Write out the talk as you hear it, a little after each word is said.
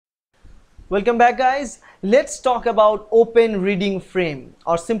Welcome back, guys. Let's talk about open reading frame,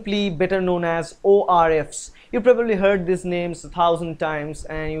 or simply better known as ORFs. You probably heard these names 1,000 times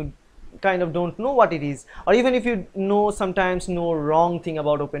and you kind of don't know what it is, or even if you know, sometimes know wrong thing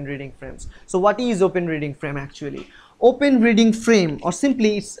about open reading frames. So what is open reading frame actually? Open reading frame, or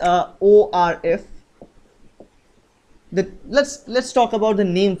simply it's ORF. Let's talk about the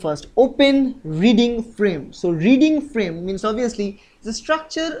name first. Open reading frame. So reading frame means obviously it's a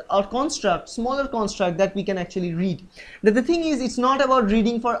structure or construct, smaller construct that we can actually read. The thing is, it's not about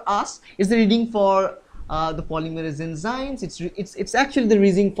reading for us, it's the reading for the polymerase enzymes. It's actually the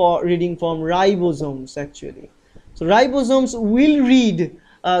reading from ribosomes actually. So ribosomes will read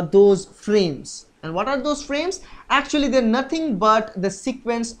those frames. And what are those frames? Actually, they're nothing but the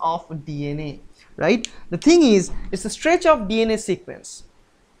sequence of DNA. Right? The thing is, it's a stretch of DNA sequence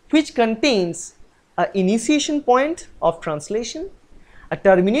which contains an initiation point of translation, a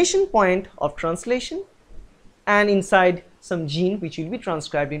termination point of translation, and inside some gene which will be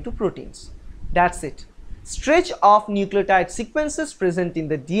transcribed into proteins. That's it. Stretch of nucleotide sequences present in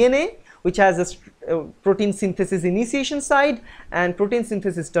the DNA, which has a protein synthesis initiation site and protein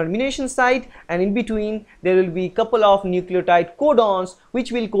synthesis termination site, and in between there will be a couple of nucleotide codons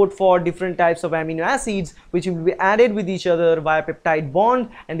which will code for different types of amino acids, which will be added with each other via peptide bond,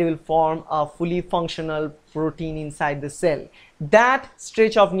 and they will form a fully functional protein inside the cell. That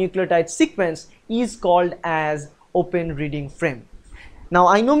stretch of nucleotide sequence is called as open reading frame. Now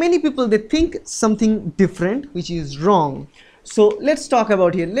I know many people, they think something different, which is wrong. So let's talk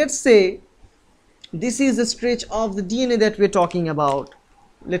about here. Let's say this is the stretch of the DNA that we're talking about.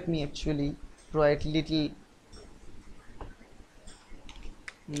 Let me actually write little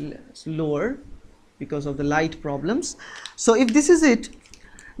lower because of the light problems. So if this is it,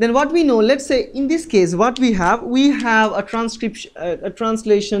 then what we know, let's say in this case what we have a transcription, a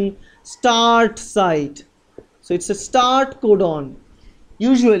translation start site. So it's a start codon,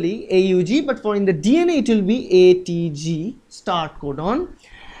 usually AUG, but for in the DNA it will be ATG, start codon.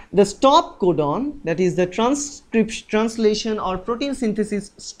 The stop codon, that is the translation or protein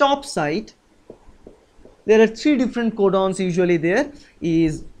synthesis stop site. There are three different codons usually. There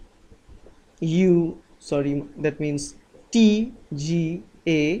is that means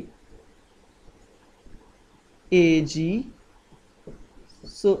TGA, AG.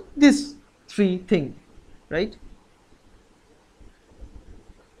 So this three thing, right?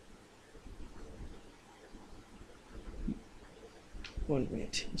 One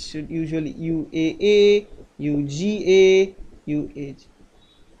minute. It should usually UAA, UGA, UAG.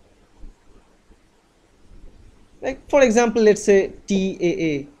 Like for example, let's say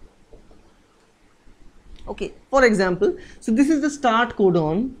TAA. Okay, for example, so this is the start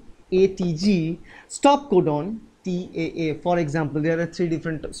codon ATG, stop codon TAA. For example, there are three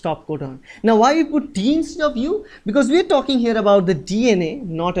different stop codon. Now why we put T instead of U? Because we are talking here about the DNA,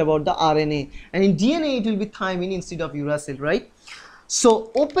 not about the RNA, and in DNA it will be thymine instead of uracil, right?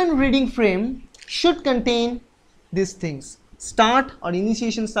 So open reading frame should contain these things: start or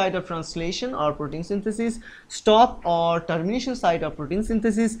initiation site of translation or protein synthesis, stop or termination site of protein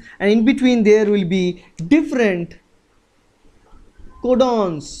synthesis, and in between there will be different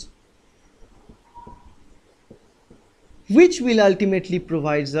codons which will ultimately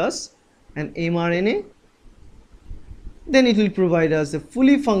provide us an mRNA. Then it will provide us a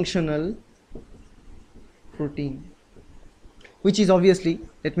fully functional protein, which is obviously,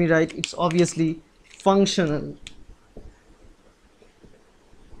 let me write, it's obviously functional,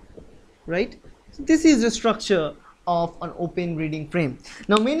 right? So this is the structure of an open reading frame.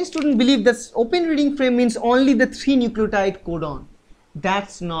 Now many students believe that open reading frame means only the 3 nucleotide codon.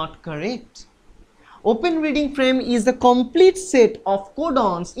 That's not correct. Open reading frame is the complete set of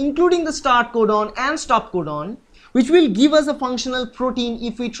codons, including the start codon and stop codon, which will give us a functional protein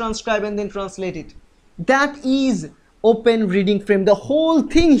if we transcribe and then translate it. That is open reading frame. The whole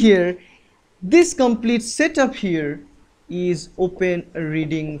thing here, this complete setup here, is open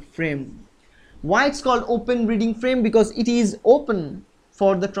reading frame. Why it's called open reading frame? Because it is open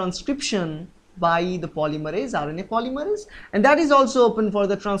for the transcription by the polymerase, RNA polymerase, and that is also open for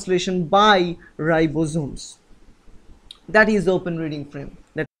the translation by ribosomes. That is the open reading frame.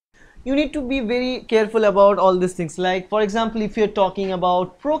 That you need to be very careful about all these things. Like for example, if you're talking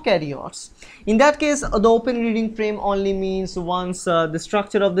about prokaryotes, in that case the open reading frame only means once the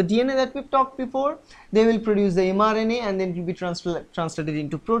structure of the DNA that we've talked before, they will produce the mRNA and then it will be translated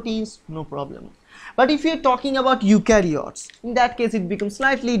into proteins, no problem. But if you're talking about eukaryotes, in that case it becomes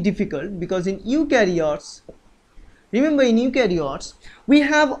slightly difficult, because in eukaryotes, remember in eukaryotes we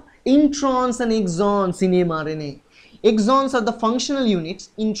have introns and exons in mRNA. Exons are the functional units,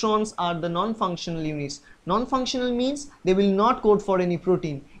 introns are the non-functional units. Non-functional means they will not code for any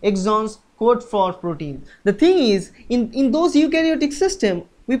protein. Exons code for protein. The thing is, in those eukaryotic system,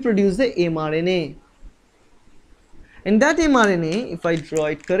 we produce the mRNA. And that mRNA, if I draw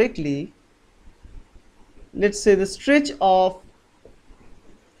it correctly, let's say the stretch of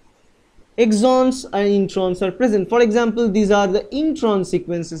exons and introns are present. For example, these are the intron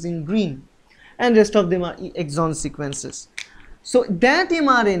sequences in green, and rest of them are exon sequences. So that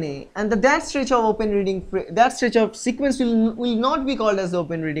mRNA and that stretch of open reading, that stretch of sequence will not be called as the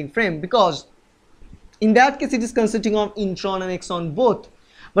open reading frame, because in that case it is consisting of intron and exon both.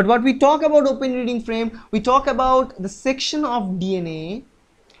 But what we talk about open reading frame, we talk about the section of DNA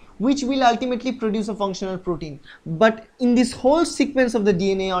which will ultimately produce a functional protein. But in this whole sequence of the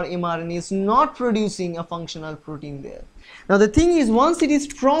DNA or mRNA is not producing a functional protein there. Now the thing is, once it is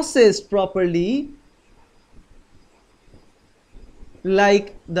processed properly,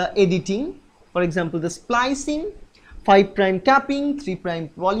 like the editing, for example the splicing, 5' capping, 3'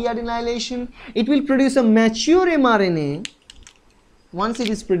 polyadenylation, it will produce a mature mRNA. Once it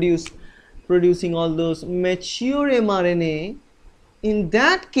is producing all those mature mRNA, in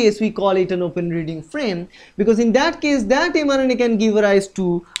that case we call it an open reading frame, because in that case that mRNA can give rise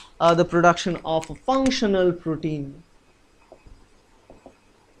to the production of a functional protein,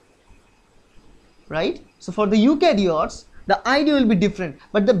 right? So for the eukaryotes the idea will be different,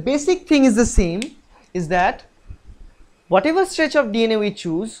 but the basic thing is the same, is that whatever stretch of DNA we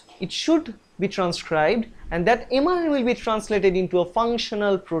choose, it should be transcribed, and that mRNA will be translated into a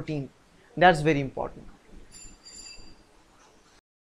functional protein. That's very important.